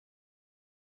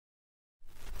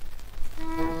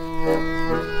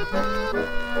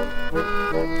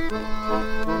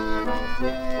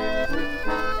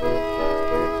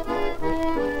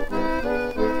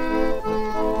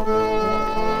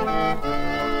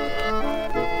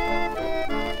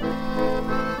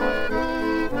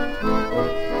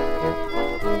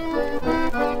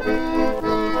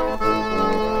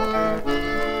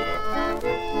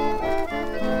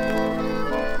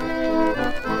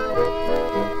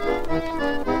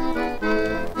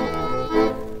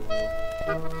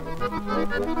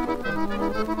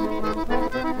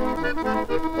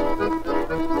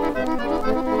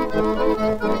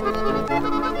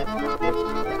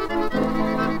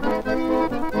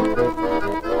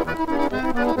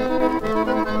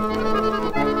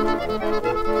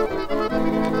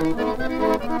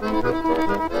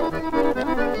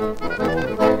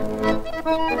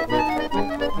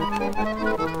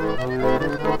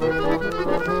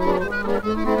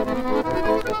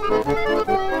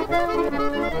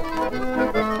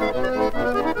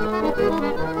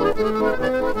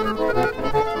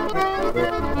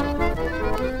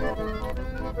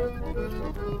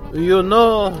You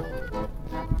know,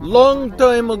 long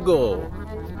time ago,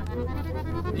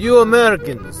 you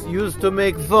Americans used to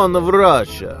make fun of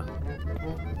Russia.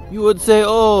 You would say,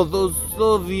 oh, those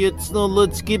Soviets, no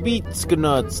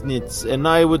Lutskibitsknatsnits, and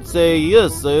I would say,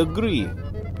 yes, I agree.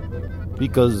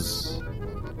 Because,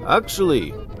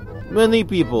 actually, many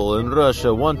people in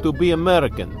Russia want to be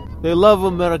American. They love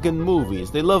American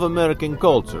movies, they love American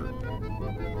culture.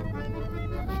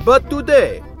 But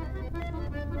today,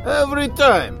 every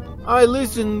time I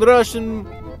listen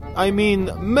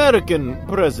American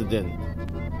president,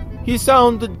 he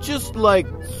sounded just like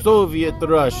Soviet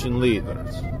Russian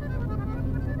leaders.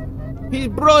 He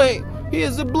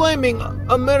is blaming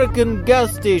American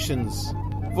gas stations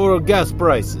for gas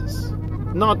prices,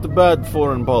 not bad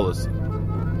foreign policy.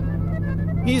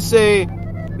 He say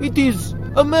it is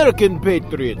American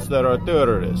patriots that are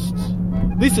terrorists.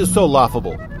 This is so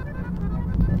laughable.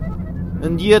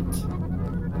 And yet,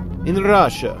 in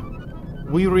Russia,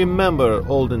 we remember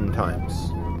olden times.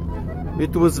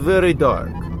 It was very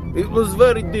dark. It was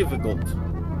very difficult.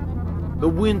 The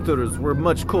winters were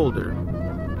much colder.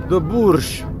 The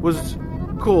borscht was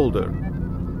colder.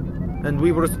 And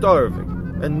we were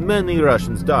starving. And many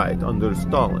Russians died under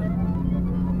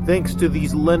Stalin. Thanks to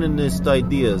these Leninist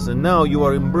ideas, and now you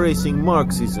are embracing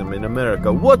Marxism in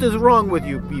America. What is wrong with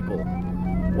you people?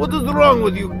 What is wrong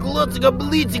with you?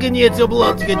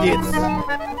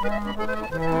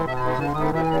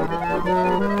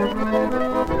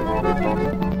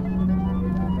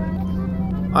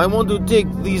 I want to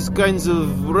take these kinds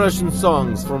of Russian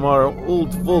songs from our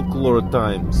old folklore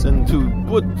times and to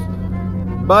put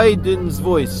Biden's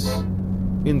voice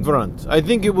in front. I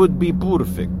think it would be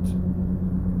perfect.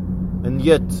 And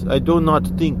yet, I do not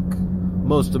think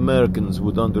most Americans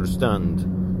would understand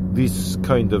this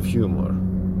kind of humor.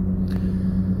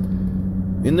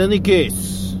 In any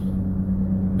case,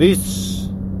 this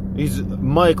is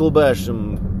Michael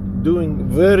Basham doing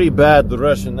very bad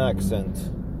Russian accent,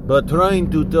 but trying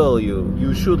to tell you,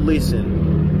 you should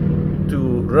listen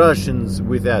to Russians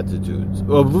with Attitude.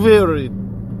 A very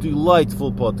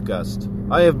delightful podcast.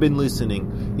 I have been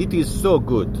listening. It is so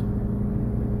good.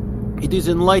 It is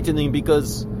enlightening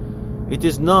because it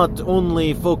is not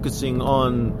only focusing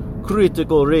on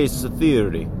critical race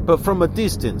theory, but from a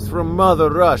distance, from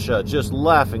Mother Russia, just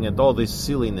laughing at all this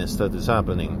silliness that is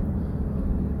happening.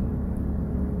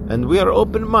 And we are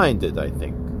open-minded, I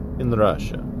think, in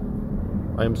Russia.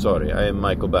 I'm sorry, I am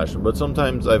Michael Basham, but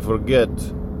sometimes I forget,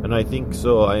 and I think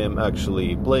so I am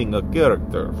actually playing a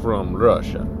character from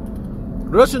Russia.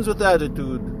 Russians with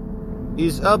Attitude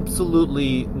is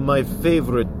absolutely my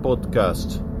favorite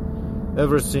podcast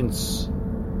ever since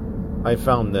I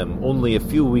found them only a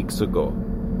few weeks ago.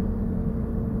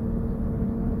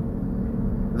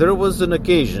 There was an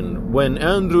occasion when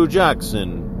Andrew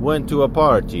Jackson went to a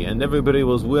party and everybody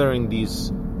was wearing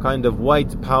these kind of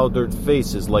white powdered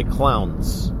faces like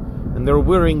clowns, and they're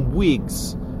wearing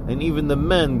wigs, and even the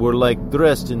men were like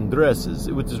dressed in dresses.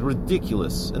 It was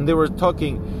ridiculous. And they were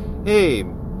talking, hey,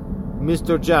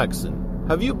 Mr. Jackson,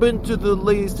 have you been to the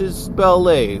latest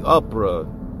ballet, opera?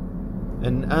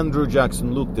 And Andrew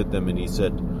Jackson looked at them and he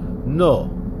said, no,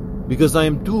 because I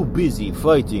am too busy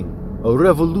fighting a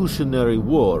revolutionary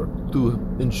war to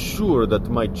ensure that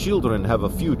my children have a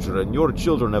future, and your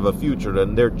children have a future,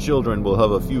 and their children will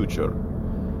have a future.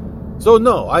 So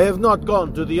no, I have not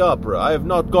gone to the opera. I have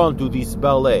not gone to this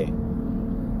ballet.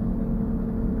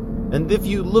 And if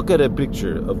you look at a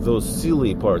picture of those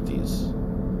silly parties,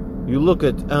 you look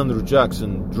at Andrew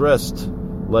Jackson dressed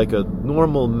like a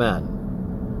normal man.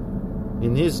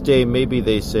 In his day, maybe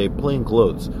they say plain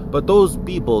clothes. But those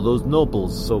people, those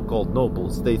nobles, so-called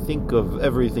nobles, they think of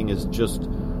everything as just,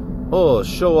 oh,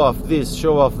 show off this,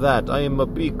 show off that. I am a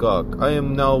peacock. I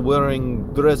am now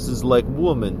wearing dresses like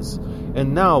women's.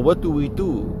 And now, what do we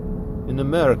do? In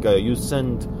America, you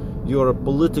send your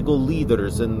political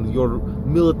leaders and your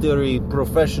military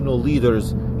professional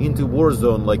leaders into war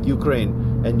zone like Ukraine,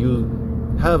 and you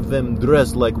have them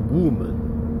dressed like women.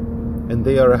 And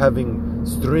they are having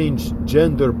strange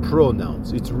gender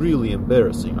pronouns. It's really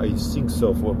embarrassing. I think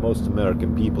so for most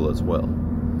American people as well.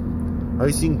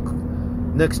 I think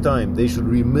next time they should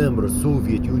remember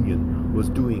Soviet Union was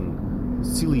doing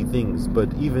silly things,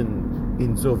 but even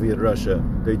in Soviet Russia,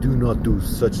 they do not do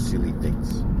such silly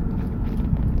things.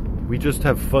 We just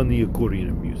have funny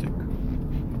accordion music.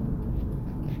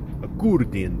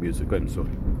 Accordion music, I'm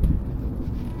sorry.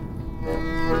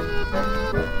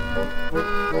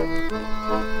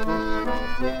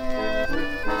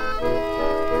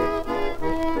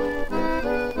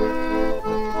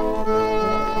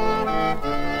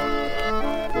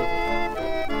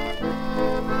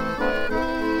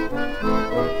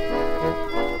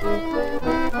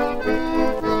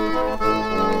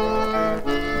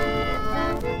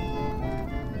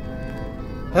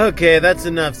 Okay, that's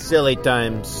enough silly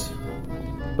times.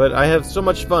 But I have so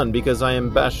much fun because I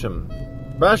am Basham.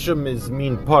 Basham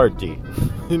mean party.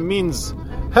 It means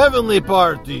heavenly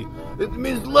party. It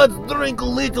means let's drink a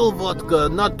little vodka,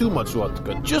 not too much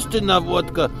vodka, just enough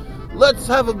vodka. Let's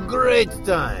have a great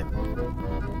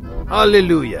time.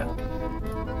 Hallelujah.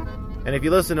 And if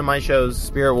you listen to my shows,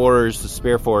 Spirit Wars, the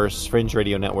Spear Force, Fringe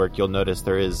Radio Network, you'll notice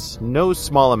there is no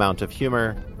small amount of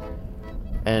humor.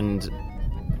 And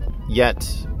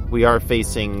yet, we are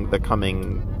facing the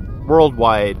coming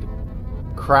worldwide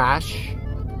crash,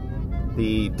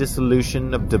 the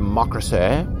dissolution of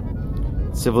democracy,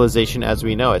 civilization as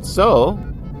we know it. So,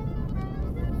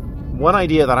 one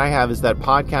idea that I have is that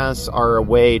podcasts are a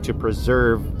way to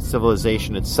preserve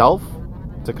civilization itself,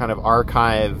 to kind of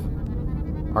archive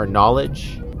our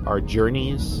knowledge, our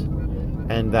journeys,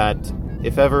 and that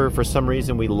if ever for some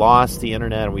reason we lost the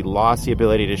internet and we lost the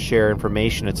ability to share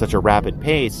information at such a rapid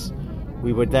pace,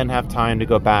 we would then have time to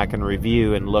go back and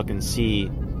review and look and see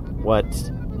what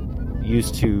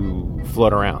used to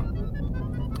float around.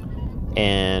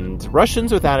 And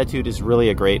Russians with Attitude is really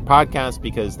a great podcast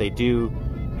because they do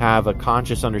have a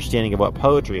conscious understanding of what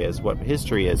poetry is, what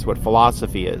history is, what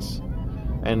philosophy is.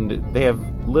 And they have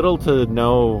little to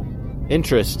no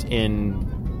interest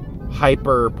in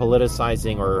hyper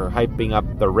politicizing or hyping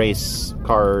up the race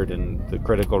card and the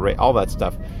critical race, all that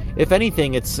stuff. If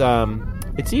anything,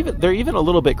 they're even a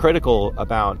little bit critical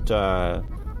about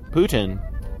Putin,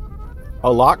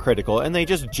 a lot critical, and they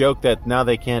just joke that now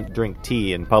they can't drink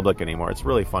tea in public anymore. It's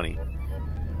really funny.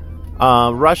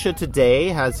 Russia Today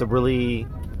has a really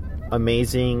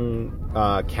amazing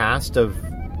cast of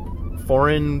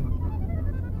foreign,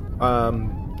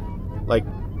 like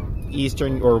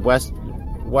Eastern or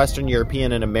Western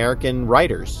European and American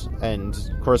writers and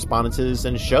correspondences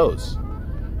and shows.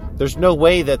 There's no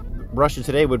way that Russia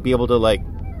Today would be able to like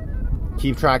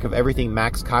keep track of everything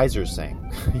Max Kaiser's saying,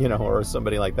 or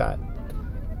somebody like that.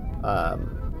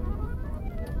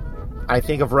 I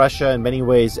think of Russia in many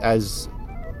ways as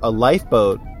a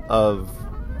lifeboat of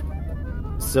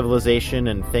civilization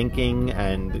and thinking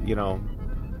and,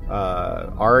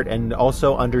 art and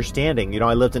also understanding.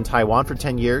 I lived in Taiwan for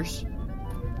 10 years,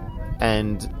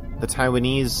 and the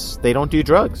Taiwanese, they don't do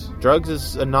drugs. Drugs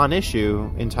is a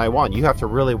non-issue in Taiwan. You have to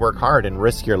really work hard and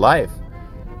risk your life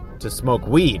to smoke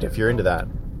weed if you're into that.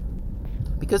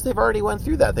 Because they've already went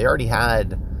through that. They already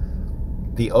had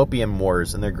the opium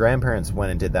wars, and their grandparents went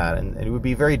and did that. And it would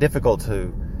be very difficult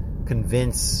to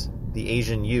convince the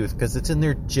Asian youth because it's in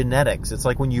their genetics. It's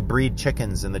like when you breed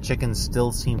chickens and the chickens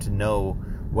still seem to know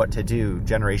what to do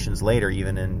generations later,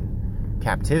 even in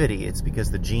captivity. It's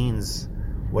because the genes,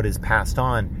 what is passed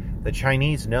on. The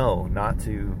Chinese know not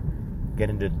to get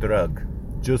into drug.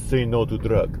 Just say no to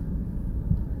drug.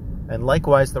 And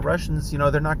likewise, the Russians,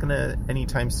 they're not going to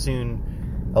anytime soon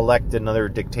elect another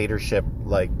dictatorship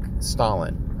like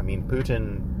Stalin. I mean,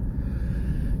 Putin,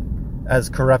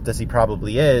 as corrupt as he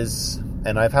probably is,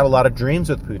 and I've had a lot of dreams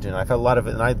with Putin. I've had a lot of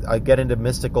it, and I get into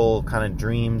mystical kind of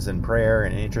dreams and prayer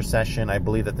and intercession. I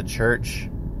believe that the church,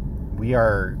 we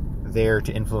are there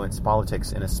to influence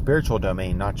politics in a spiritual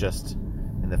domain, not just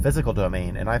in the physical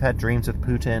domain. And I've had dreams with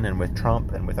Putin and with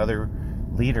Trump and with other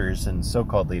leaders and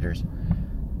so-called leaders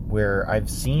where I've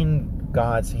seen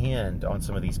God's hand on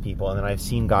some of these people, and then I've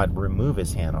seen God remove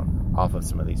his hand off of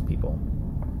some of these people.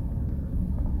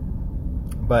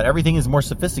 But everything is more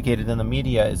sophisticated than the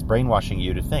media is brainwashing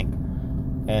you to think.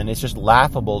 And it's just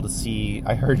laughable to see.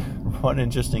 I heard one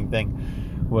interesting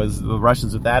thing was the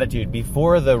Russians with Attitude.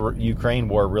 Before the Ukraine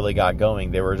war really got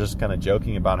going, they were just kind of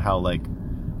joking about how, like,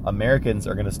 Americans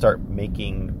are going to start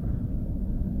making,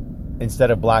 instead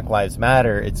of Black Lives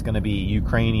Matter, it's going to be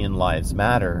Ukrainian Lives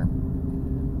Matter.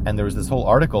 And there was this whole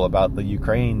article about the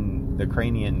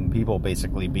Ukrainian people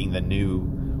basically being the new,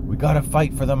 we got to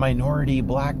fight for the minority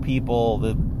black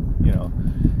people,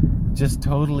 just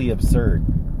totally absurd.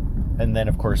 And then,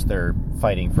 of course, they're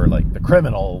fighting for, like, the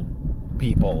criminal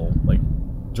people, like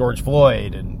George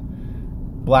Floyd, and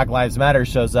Black Lives Matter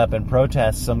shows up and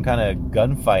protests some kind of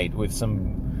gunfight with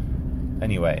some...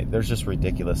 Anyway, there's just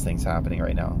ridiculous things happening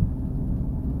right now.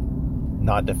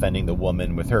 Not defending the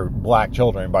woman with her black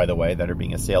children, by the way, that are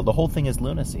being assailed. The whole thing is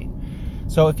lunacy.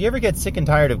 So if you ever get sick and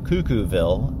tired of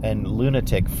Cuckooville and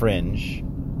Lunatic Fringe,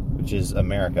 which is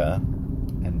America,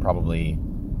 and probably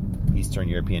Eastern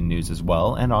European news as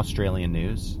well, and Australian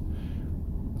news,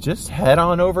 just head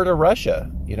on over to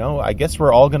Russia. I guess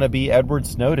we're all going to be Edward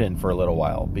Snowden for a little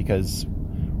while, because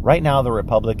right now the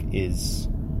Republic is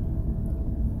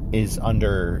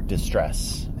under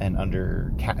distress and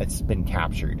it's been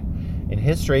captured. In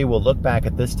history, we'll look back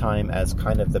at this time as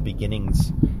kind of the beginnings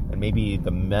and maybe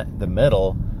the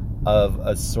middle of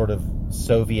a sort of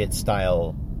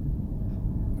Soviet-style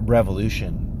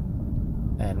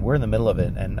revolution. And we're in the middle of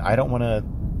it. And I don't want to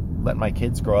let my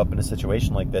kids grow up in a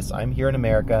situation like this. I'm here in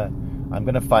America. I'm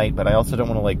going to fight, but I also don't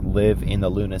want to, like, live in the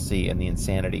lunacy and the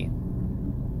insanity.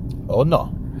 Oh,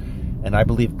 no. And I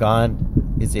believe God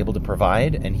is able to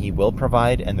provide, and He will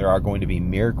provide, and there are going to be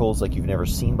miracles like you've never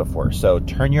seen before. So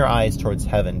turn your eyes towards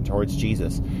heaven, towards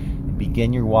Jesus, and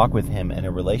begin your walk with Him and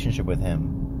a relationship with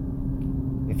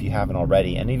Him if you haven't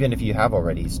already. And even if you have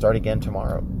already, start again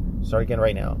tomorrow. Start again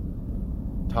right now.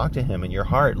 Talk to Him in your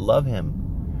heart. Love Him.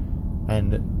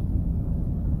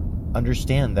 And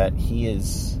understand that He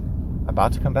is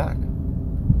about to come back.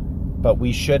 But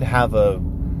we should have a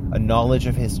knowledge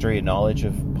of history, a knowledge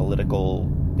of political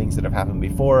things that have happened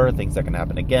before, things that can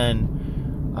happen again,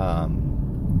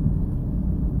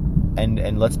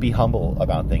 and let's be humble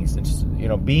about things. And just,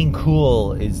 being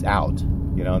cool is out.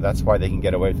 That's why they can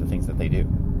get away with the things that they do.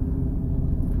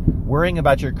 Worrying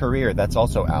about your career, that's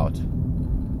also out.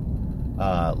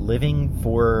 Living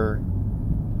for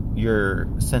your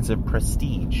sense of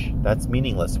prestige, that's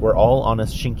meaningless. We're all on a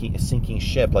sinking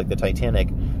ship like the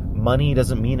Titanic. Money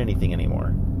doesn't mean anything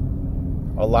anymore.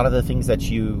 A lot of the things that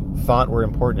you thought were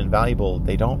important and valuable,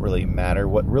 they don't really matter.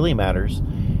 What really matters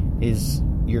is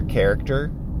your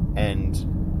character and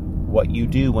what you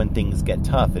do when things get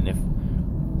tough.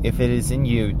 And if it is in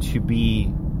you to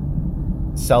be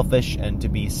selfish and to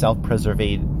be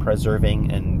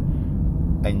self-preserving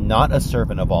and not a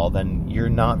servant of all, then you're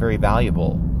not very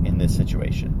valuable in this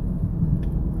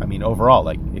situation. I mean, overall,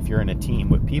 like, if you're in a team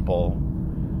with people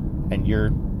and you're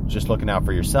just looking out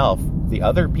for yourself, the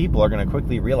other people are going to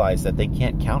quickly realize that they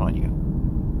can't count on you.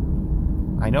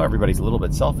 I know everybody's a little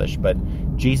bit selfish, but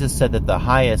Jesus said that the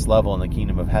highest level in the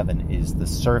kingdom of heaven is the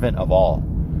servant of all.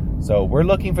 So we're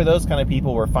looking for those kind of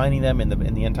people. We're finding them in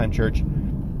the end time church.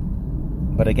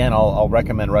 But again, I'll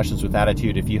recommend Russians with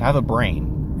Attitude. If you have a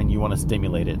brain and you want to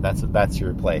stimulate it, that's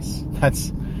your place.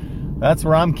 That's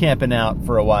where I'm camping out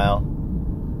for a while.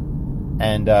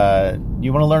 And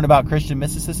you want to learn about Christian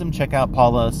mysticism? Check out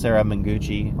Paula Sarah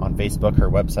Mengucci on Facebook, her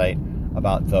website,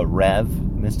 about the Rev,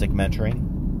 Mystic Mentoring.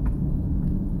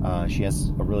 She has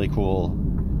a really cool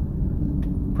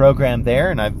program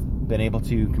there, and I've been able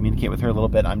to communicate with her a little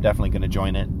bit. I'm definitely going to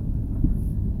join it.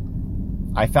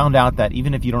 I found out that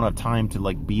even if you don't have time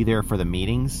to be there for the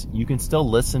meetings, you can still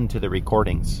listen to the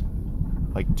recordings,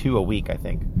 2 a week, I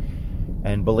think.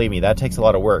 And believe me, that takes a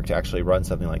lot of work to actually run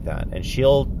something like that. And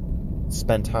she'll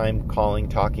spend time calling,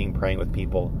 talking, praying with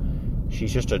people.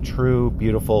 She's just a true,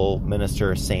 beautiful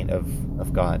minister, saint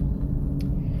of God.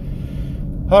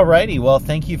 Alrighty, well,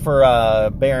 thank you for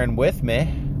bearing with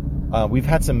me. We've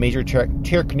had some major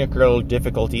technical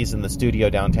difficulties in the studio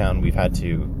downtown. We've had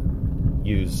to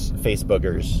use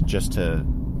Facebookers just to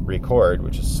record,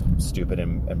 which is stupid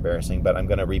and embarrassing, but I'm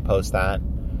going to repost that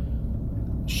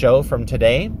show from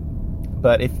today.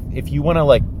 But if you want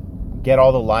to get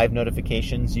all the live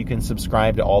notifications, you can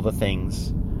subscribe to all the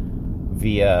things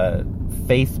via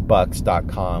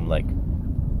faithbucks.com,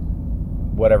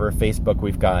 whatever Facebook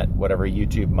we've got, whatever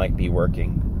YouTube might be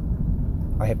working.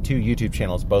 I have 2 YouTube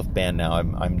channels, both banned now.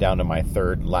 I'm down to my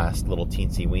third last little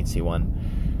teensy weensy one.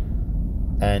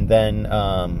 And then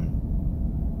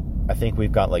I think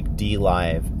we've got D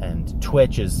Live, and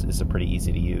Twitch is a pretty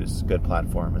easy to use, good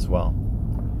platform as well.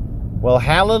 Well,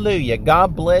 hallelujah.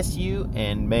 God bless you,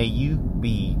 and may you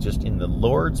be just in the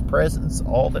Lord's presence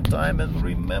all the time. And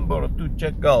remember to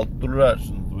check out the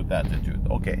Russians with Attitude.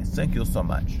 Okay, thank you so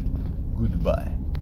much. Goodbye.